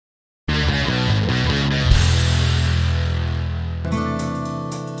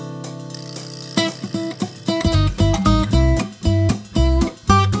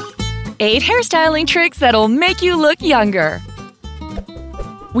8 hairstyling tricks that'll make you look younger.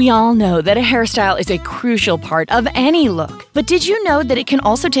 We all know that a hairstyle is a crucial part of any look. But did you know that it can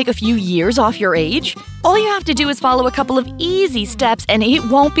also take a few years off your age? All you have to do is follow a couple of easy steps and it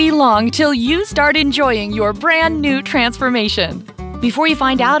won't be long till you start enjoying your brand new transformation. Before you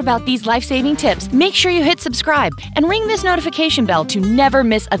find out about these life-saving tips, make sure you hit subscribe and ring this notification bell to never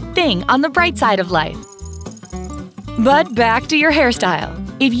miss a thing on the bright side of life. But back to your hairstyle.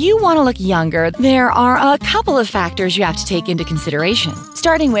 If you want to look younger, there are a couple of factors you have to take into consideration,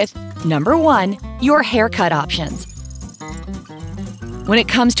 starting with number 1, your haircut options. When it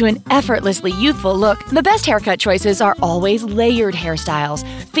comes to an effortlessly youthful look, the best haircut choices are always layered hairstyles,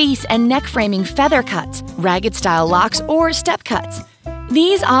 face and neck framing feather cuts, ragged style locks, or step cuts.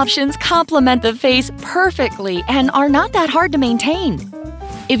 These options complement the face perfectly and are not that hard to maintain.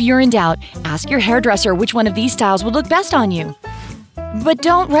 If you're in doubt, ask your hairdresser which one of these styles would look best on you. But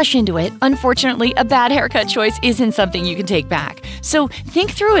don't rush into it. Unfortunately, a bad haircut choice isn't something you can take back. So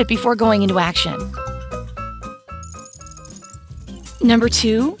think through it before going into action. Number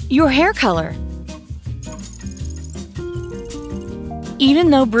 2, your hair color. Even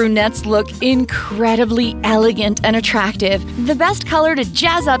though brunettes look incredibly elegant and attractive, the best color to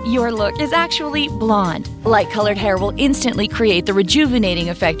jazz up your look is actually blonde. Light-colored hair will instantly create the rejuvenating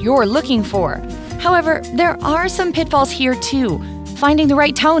effect you're looking for. However, there are some pitfalls here too. Finding the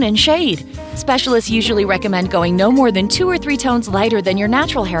right tone and shade. Specialists usually recommend going no more than 2 or 3 tones lighter than your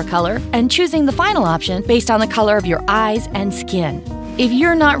natural hair color and choosing the final option based on the color of your eyes and skin. If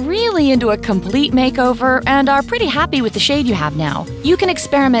you're not really into a complete makeover and are pretty happy with the shade you have now, you can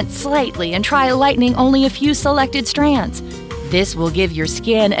experiment slightly and try lightening only a few selected strands. This will give your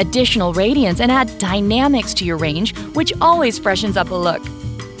skin additional radiance and add dynamics to your range, which always freshens up a look.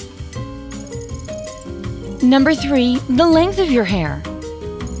 Number 3, the length of your hair.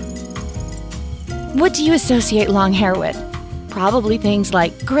 What do you associate long hair with? Probably things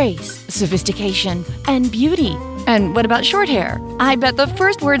like grace, sophistication, and beauty. And what about short hair? I bet the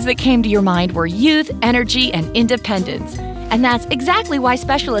first words that came to your mind were youth, energy, and independence. And that's exactly why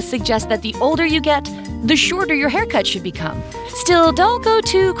specialists suggest that the older you get, the shorter your haircut should become. Still, don't go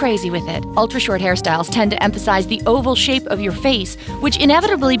too crazy with it. Ultra-short hairstyles tend to emphasize the oval shape of your face, which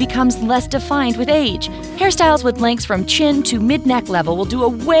inevitably becomes less defined with age. Hairstyles with lengths from chin to mid-neck level will do a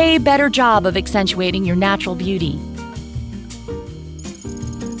way better job of accentuating your natural beauty.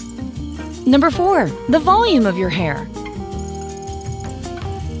 Number 4, the volume of your hair.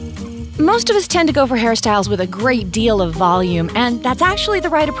 Most of us tend to go for hairstyles with a great deal of volume, and that's actually the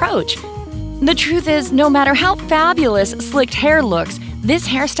right approach. The truth is, no matter how fabulous slicked hair looks, this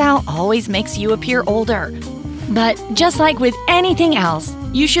hairstyle always makes you appear older. But just like with anything else,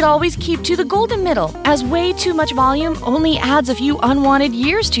 you should always keep to the golden middle, as way too much volume only adds a few unwanted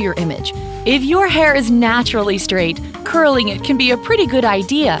years to your image. If your hair is naturally straight, curling it can be a pretty good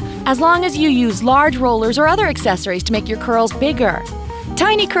idea, as long as you use large rollers or other accessories to make your curls bigger.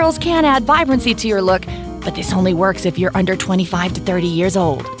 Tiny curls can add vibrancy to your look, but this only works if you're under 25 to 30 years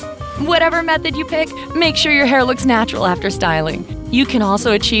old. Whatever method you pick, make sure your hair looks natural after styling. You can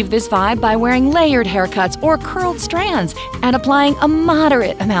also achieve this vibe by wearing layered haircuts or curled strands and applying a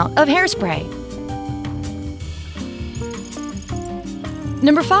moderate amount of hairspray.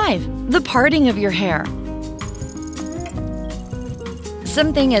 Number 5, the parting of your hair.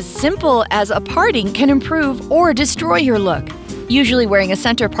 Something as simple as a parting can improve or destroy your look. Usually wearing a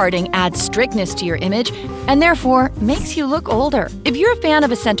center parting adds strictness to your image and therefore makes you look older. If you're a fan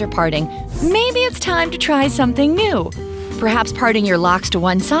of a center parting, maybe it's time to try something new. Perhaps parting your locks to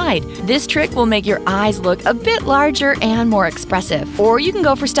one side. This trick will make your eyes look a bit larger and more expressive. Or you can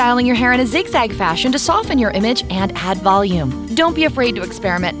go for styling your hair in a zigzag fashion to soften your image and add volume. Don't be afraid to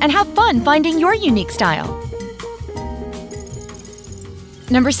experiment and have fun finding your unique style.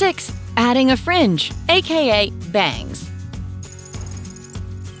 Number 6, adding a fringe, aka bangs.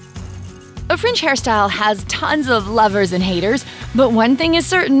 A fringe hairstyle has tons of lovers and haters, but one thing is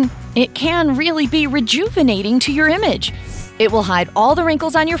certain, it can really be rejuvenating to your image. It will hide all the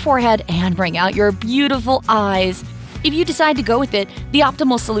wrinkles on your forehead and bring out your beautiful eyes. If you decide to go with it, the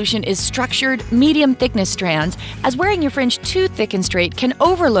optimal solution is structured, medium-thickness strands, as wearing your fringe too thick and straight can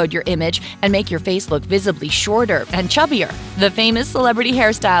overload your image and make your face look visibly shorter and chubbier. The famous celebrity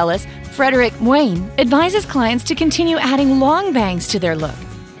hairstylist, Frederick Wayne, advises clients to continue adding long bangs to their look.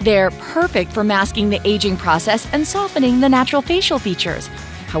 They're perfect for masking the aging process and softening the natural facial features.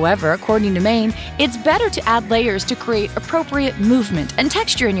 However, according to Maine, it's better to add layers to create appropriate movement and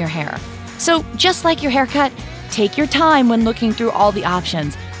texture in your hair. So, just like your haircut, take your time when looking through all the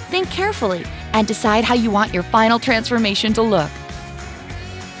options. Think carefully and decide how you want your final transformation to look.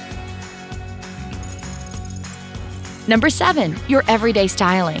 Number 7. Your everyday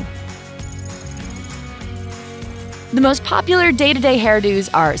styling. The most popular day-to-day hairdos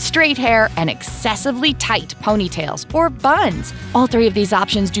are straight hair and excessively tight ponytails or buns. All three of these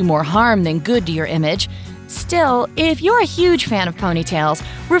options do more harm than good to your image. Still, if you're a huge fan of ponytails,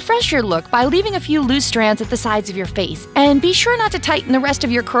 refresh your look by leaving a few loose strands at the sides of your face, and be sure not to tighten the rest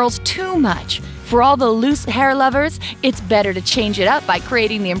of your curls too much. For all the loose hair lovers, it's better to change it up by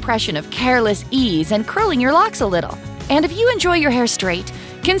creating the impression of careless ease and curling your locks a little. And if you enjoy your hair straight,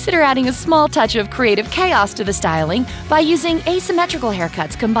 consider adding a small touch of creative chaos to the styling by using asymmetrical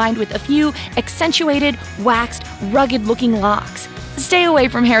haircuts combined with a few accentuated, waxed, rugged-looking locks. Stay away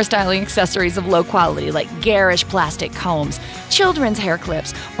from hairstyling accessories of low quality like garish plastic combs, children's hair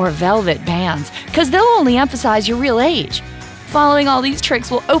clips, or velvet bands, because they'll only emphasize your real age. Following all these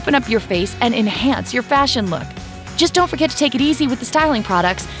tricks will open up your face and enhance your fashion look. Just don't forget to take it easy with the styling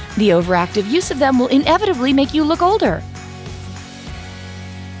products. The overactive use of them will inevitably make you look older.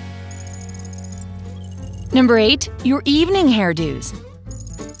 Number 8. Your evening hairdos.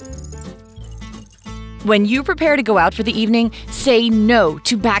 When you prepare to go out for the evening, say no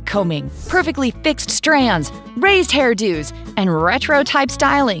to backcombing, perfectly fixed strands, raised hairdos, and retro-type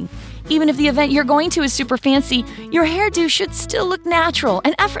styling. Even if the event you're going to is super fancy, your hairdo should still look natural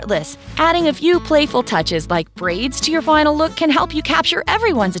and effortless. Adding a few playful touches like braids to your final look can help you capture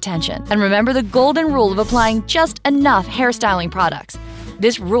everyone's attention. And remember the golden rule of applying just enough hairstyling products.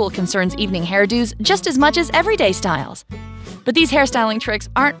 This rule concerns evening hairdos just as much as everyday styles. But these hairstyling tricks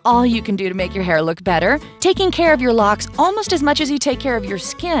aren't all you can do to make your hair look better. Taking care of your locks almost as much as you take care of your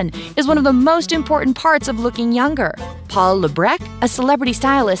skin is one of the most important parts of looking younger. Paul Lebrec, a celebrity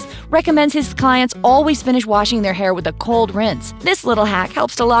stylist, recommends his clients always finish washing their hair with a cold rinse. This little hack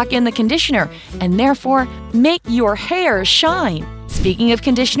helps to lock in the conditioner and therefore make your hair shine. Speaking of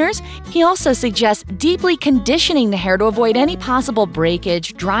conditioners, he also suggests deeply conditioning the hair to avoid any possible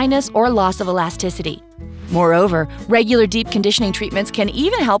breakage, dryness, or loss of elasticity. Moreover, regular deep conditioning treatments can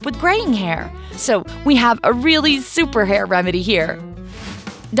even help with graying hair. So we have a really super hair remedy here.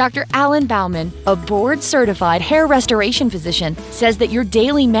 Dr. Alan Bauman, a board-certified hair restoration physician, says that your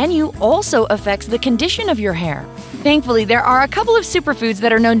daily menu also affects the condition of your hair. Thankfully, there are a couple of superfoods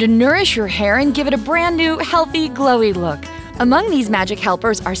that are known to nourish your hair and give it a brand new, healthy, glowy look. Among these magic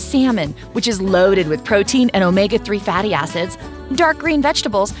helpers are salmon, which is loaded with protein and omega-3 fatty acids, dark green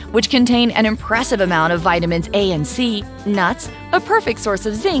vegetables, which contain an impressive amount of vitamins A and C, nuts, a perfect source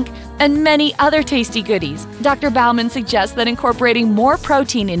of zinc, and many other tasty goodies. Dr. Bauman suggests that incorporating more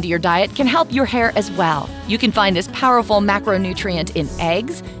protein into your diet can help your hair as well. You can find this powerful macronutrient in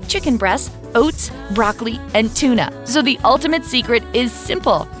eggs, chicken breasts, oats, broccoli, and tuna. So the ultimate secret is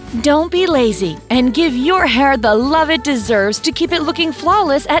simple. Don't be lazy and give your hair the love it deserves to keep it looking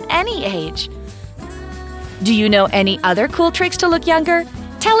flawless at any age. Do you know any other cool tricks to look younger?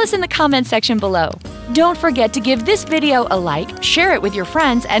 Tell us in the comment section below. Don't forget to give this video a like, share it with your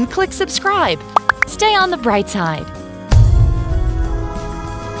friends, and click subscribe. Stay on the bright side.